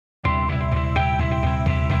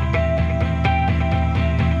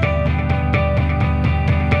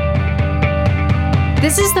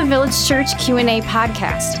This is the Village Church Q&A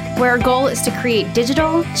podcast, where our goal is to create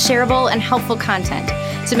digital, shareable, and helpful content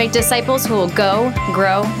to make disciples who will go,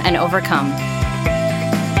 grow, and overcome.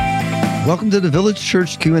 Welcome to the Village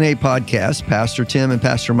Church Q&A podcast. Pastor Tim and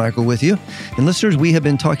Pastor Michael with you. And listeners, we have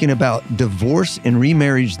been talking about divorce and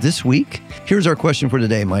remarriage this week. Here's our question for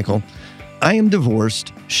today, Michael. I am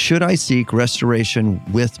divorced. Should I seek restoration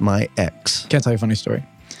with my ex? Can I tell you a funny story?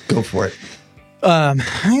 Go for it. I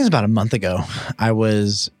think it was about a month ago. I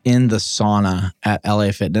was in the sauna at LA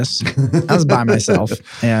Fitness. I was by myself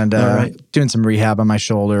and doing some rehab on my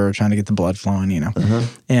shoulder, trying to get the blood flowing,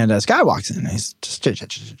 And this guy walks in and he's just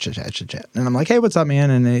chit-chat. And I'm like, hey, what's up, man?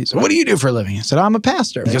 And he's, what do you do for a living? I said, I'm a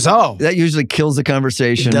pastor. He goes, oh. That usually kills the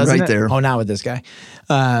conversation right there. Oh, not with this guy.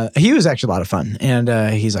 He was actually a lot of fun. And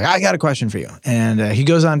he's like, I got a question for you. And he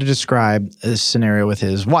goes on to describe this scenario with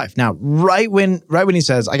his wife. Now, right when he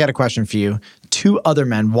says, I got a question for you, two other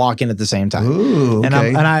men walk in at the same time. Ooh, okay.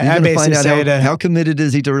 And I basically say how committed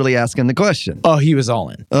is he to really asking the question? Oh, he was all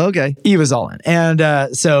in. Okay. He was all in.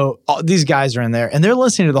 And so these guys are in there and they're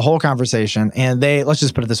listening to the whole conversation, and let's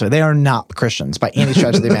just put it this way, they are not Christians by any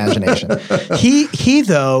stretch of the imagination. He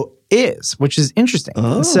though is, which is interesting.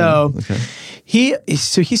 Oh, so okay. he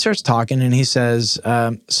starts talking and he says,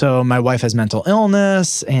 so my wife has mental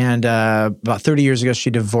illness, and about 30 years ago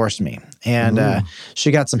she divorced me, and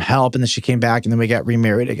she got some help, and then she came back, and then we got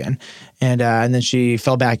remarried again, and then she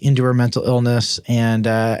fell back into her mental illness, and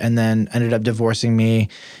then ended up divorcing me.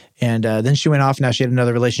 And then she went off. Now she had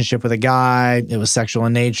another relationship with a guy. It was sexual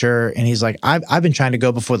in nature. And he's like, I've been trying to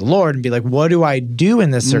go before the Lord and be like, what do I do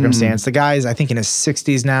in this circumstance? The guy is, I think, in his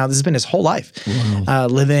 60s now. This has been his whole life,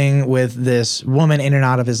 living with this woman in and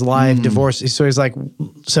out of his life, divorced. So he's like,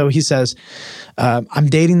 so he says, I'm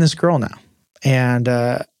dating this girl now, and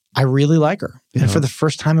I really like her. Yeah. And for the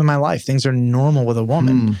first time in my life, things are normal with a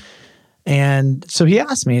woman. And so he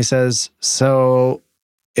asked me, he says, so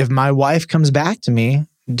if my wife comes back to me,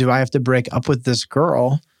 do I have to break up with this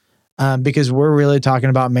girl? Because we're really talking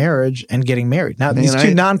about marriage and getting married. Now, these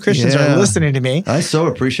two non-Christians are listening to me. I so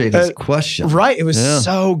appreciate this question. Right. It was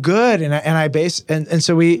so good. And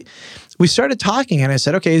so we started talking, and I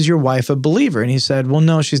said, okay, is your wife a believer? And he said, well,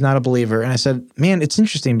 no, she's not a believer. And I said, man, it's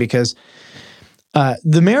interesting because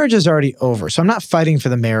the marriage is already over. So I'm not fighting for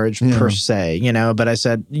the marriage per se, but I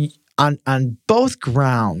said, on both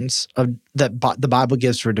grounds that the Bible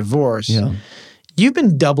gives for divorce, you've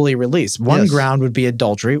been doubly released. One ground would be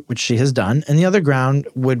adultery, which she has done, and the other ground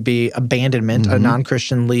would be abandonment, a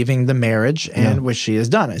non-Christian leaving the marriage, and which she has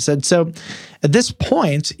done. I said, so at this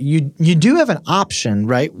point, you do have an option,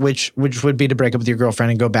 right, which would be to break up with your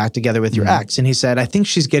girlfriend and go back together with your ex. And he said, I think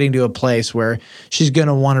she's getting to a place where she's going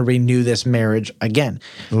to want to renew this marriage again.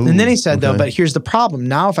 Ooh, and then he said, though, but here's the problem.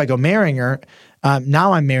 Now if I go marrying her,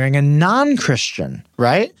 now I'm marrying a non-Christian,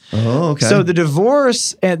 right? Oh, okay. So the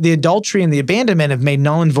divorce, the adultery, and the abandonment have made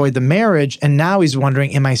null and void the marriage, and now he's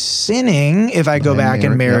wondering, am I sinning if I go back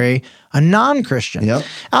and marry a non-Christian? Yep.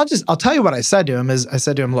 I'll tell you what I said to him is, I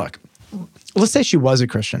said to him, look, let's say she was a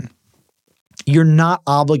Christian. You're not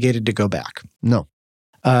obligated to go back. No.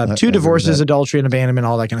 Two divorces, adultery, and abandonment,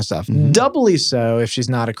 all that kind of stuff. Doubly so if she's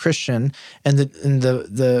not a Christian, and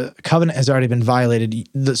the covenant has already been violated.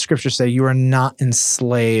 The scriptures say you are not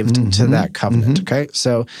enslaved to that covenant. Okay,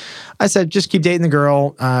 so I said, just keep dating the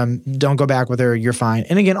girl. Don't go back with her. You're fine.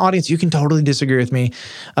 And again, audience, you can totally disagree with me.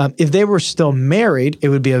 If they were still married, it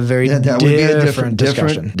would be a very different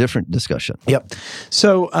discussion. Different discussion. Yep.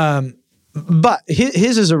 So. But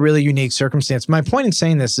his is a really unique circumstance. My point in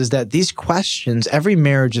saying this is that these questions, every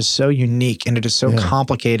marriage is so unique, and it is so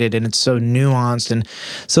complicated, and it's so nuanced. And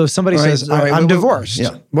so if somebody says, I'm divorced,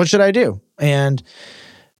 what should I do? And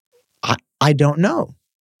I don't know.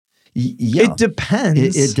 It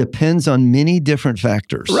depends. It depends on many different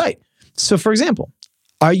factors. Right. So for example,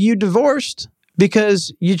 are you divorced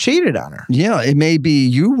because you cheated on her? Yeah, it may be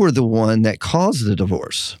you were the one that caused the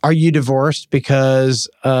divorce. Are you divorced because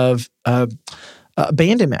of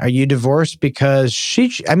abandonment? Are you divorced because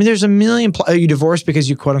there's a million. Are you divorced because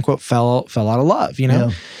you quote unquote fell out of love?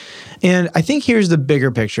 Yeah. And I think here's the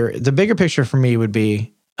bigger picture. The bigger picture for me would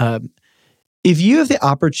be if you have the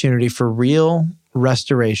opportunity for real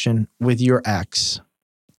restoration with your ex,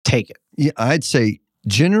 take it. Yeah, I'd say,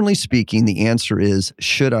 generally speaking, the answer is,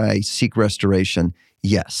 should I seek restoration?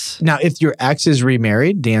 Yes. Now, if your ex is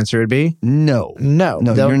remarried, the answer would be no. No,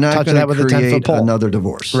 you're not going to create another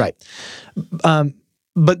divorce. Right.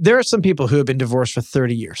 But there are some people who have been divorced for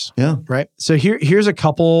 30 years. Yeah. Right. So here's a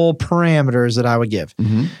couple parameters that I would give.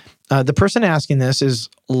 The person asking this is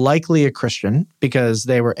likely a Christian because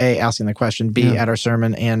they were A, asking the question, B, at our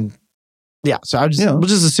sermon, and so we'll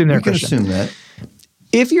just assume they're Christian. You can assume that.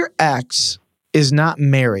 If your ex is not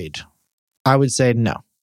married, I would say no.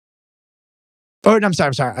 Oh, no, I'm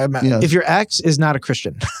sorry. If your ex is not a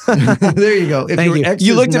Christian. There you go. If Thank your you. ex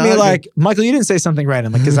You is looked at me not like, Michael, you didn't say something right.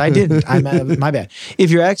 I'm like, because I didn't. My bad. If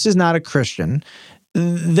your ex is not a Christian,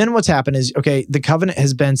 then what's happened is, okay, the covenant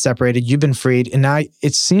has been separated, you've been freed, and now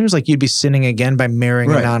it seems like you'd be sinning again by marrying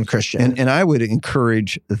a non-Christian. And I would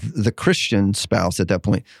encourage the Christian spouse at that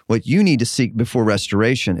point, what you need to seek before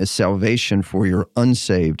restoration is salvation for your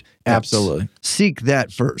unsaved ex. Absolutely. Seek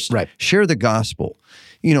that first. Right. Share the gospel,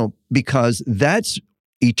 because that's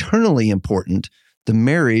eternally important. The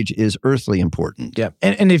marriage is earthly important. Yeah.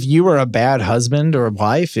 And if you were a bad husband or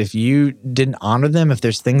wife, if you didn't honor them, if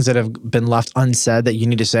there's things that have been left unsaid that you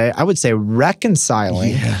need to say, I would say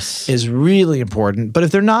reconciling is really important. But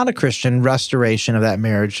if they're not a Christian, restoration of that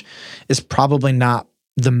marriage is probably not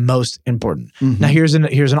the most important. Now, here's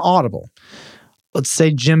an audible. Let's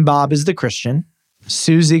say Jim Bob is the Christian,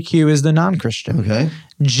 Susie Q is the non-Christian. Okay.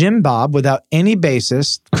 Jim Bob, without any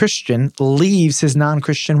basis, Christian, leaves his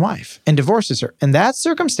non-Christian wife and divorces her. In that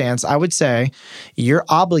circumstance, I would say you're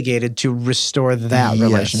obligated to restore that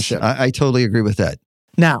relationship. I totally agree with that.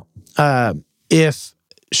 Now, if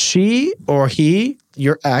she or he,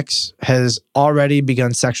 your ex, has already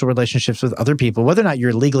begun sexual relationships with other people, whether or not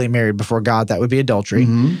you're legally married before God, that would be adultery.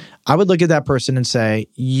 I would look at that person and say,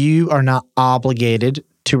 you are not obligated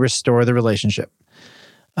to restore the relationship.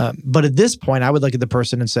 But at this point, I would look at the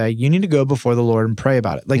person and say, you need to go before the Lord and pray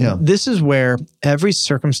about it. This is where every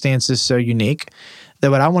circumstance is so unique that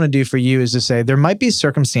what I want to do for you is to say, there might be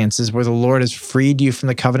circumstances where the Lord has freed you from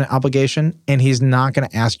the covenant obligation and he's not going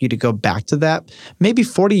to ask you to go back to that. Maybe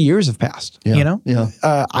 40 years have passed,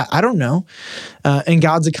 I don't know. In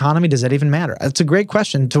God's economy, does that even matter? It's a great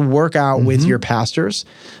question to work out with your pastors.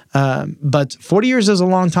 But 40 years is a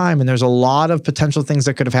long time and there's a lot of potential things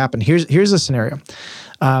that could have happened. Here's a scenario.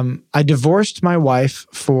 I divorced my wife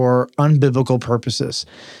for unbiblical purposes.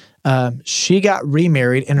 She got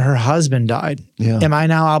remarried and her husband died. Am I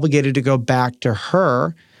now obligated to go back to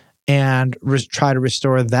her and try to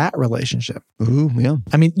restore that relationship? Ooh, yeah.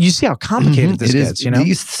 I mean, you see how complicated this gets,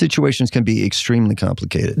 These situations can be extremely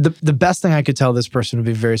complicated. The best thing I could tell this person would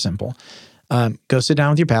be very simple. Go sit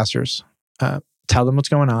down with your pastors. Tell them what's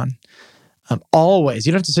going on. Always,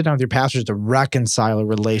 you don't have to sit down with your pastors to reconcile a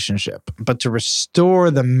relationship, but to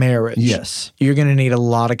restore the marriage. Yes. You're going to need a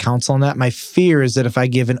lot of counsel on that. My fear is that if I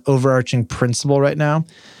give an overarching principle right now,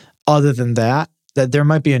 other than that there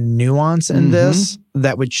might be a nuance in this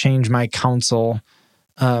that would change my counsel.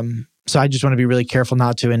 So I just want to be really careful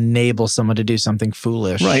not to enable someone to do something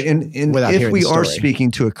foolish. Right. And if we are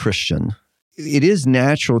speaking to a Christian, it is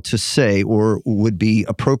natural to say, or would be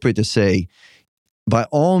appropriate to say, by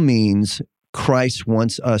all means, Christ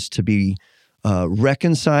wants us to be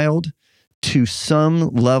reconciled to some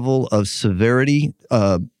level of severity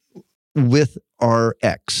with our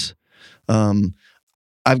ex.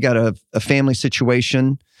 I've got a family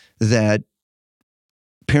situation that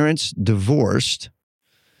parents divorced,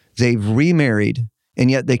 they've remarried,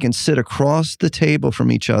 and yet they can sit across the table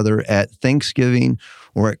from each other at Thanksgiving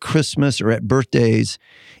or at Christmas or at birthdays,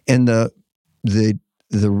 and the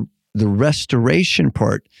restoration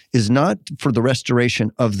part is not for the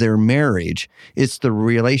restoration of their marriage. It's the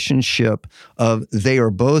relationship of they are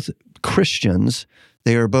both Christians.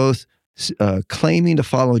 They are both claiming to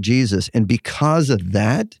follow Jesus. And because of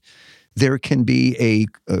that, there can be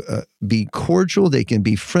be cordial. They can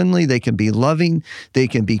be friendly. They can be loving. They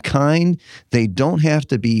can be kind. They don't have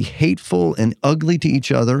to be hateful and ugly to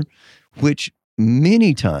each other, which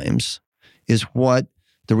many times is what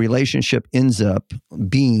the relationship ends up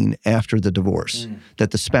being after the divorce,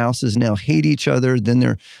 that the spouses now hate each other. Then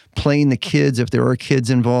they're playing the kids, if there are kids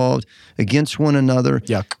involved, against one another.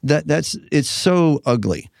 Yuck. It's so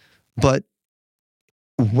ugly. But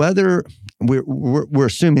whether we're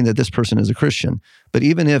assuming that this person is a Christian, but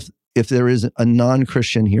even if there is a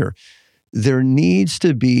non-Christian here, there needs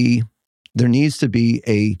to be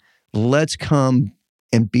a let's come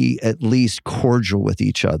and be at least cordial with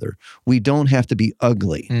each other. We don't have to be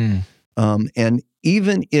ugly. And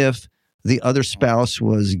even if the other spouse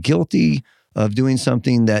was guilty of doing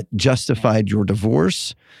something that justified your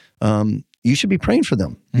divorce, you should be praying for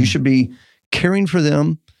them. You should be caring for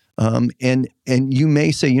them. And you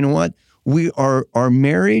may say, you know what? Our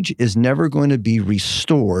marriage is never going to be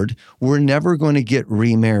restored. We're never going to get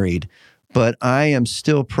remarried. But I am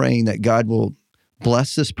still praying that God will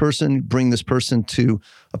bless this person, bring this person to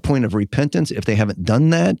a point of repentance if they haven't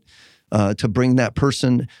done that, to bring that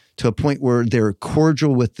person to a point where they're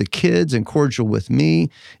cordial with the kids and cordial with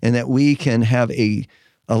me, and that we can have a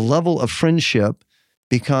level of friendship,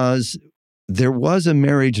 because there was a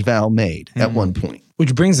marriage vow made at one point.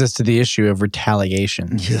 Which brings us to the issue of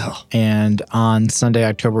retaliation. Yeah. And on Sunday,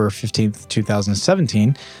 October 15th,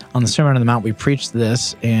 2017, on the Sermon on the Mount, we preached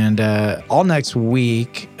this. And all next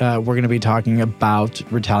week, we're going to be talking about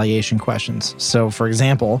retaliation questions. So, for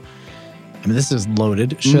example, this is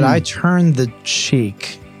loaded. Should I turn the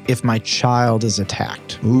cheek if my child is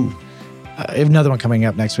attacked? Ooh. Another one coming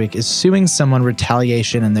up next week is suing someone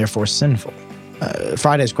retaliation and therefore sinful.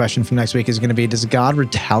 Friday's question from next week is going to be, does God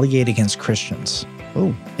retaliate against Christians?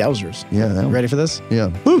 Oh. Yowzers. Yeah. Ready for this?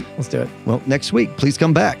 Yeah. Woo! Let's do it. Well, next week, please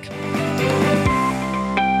come back.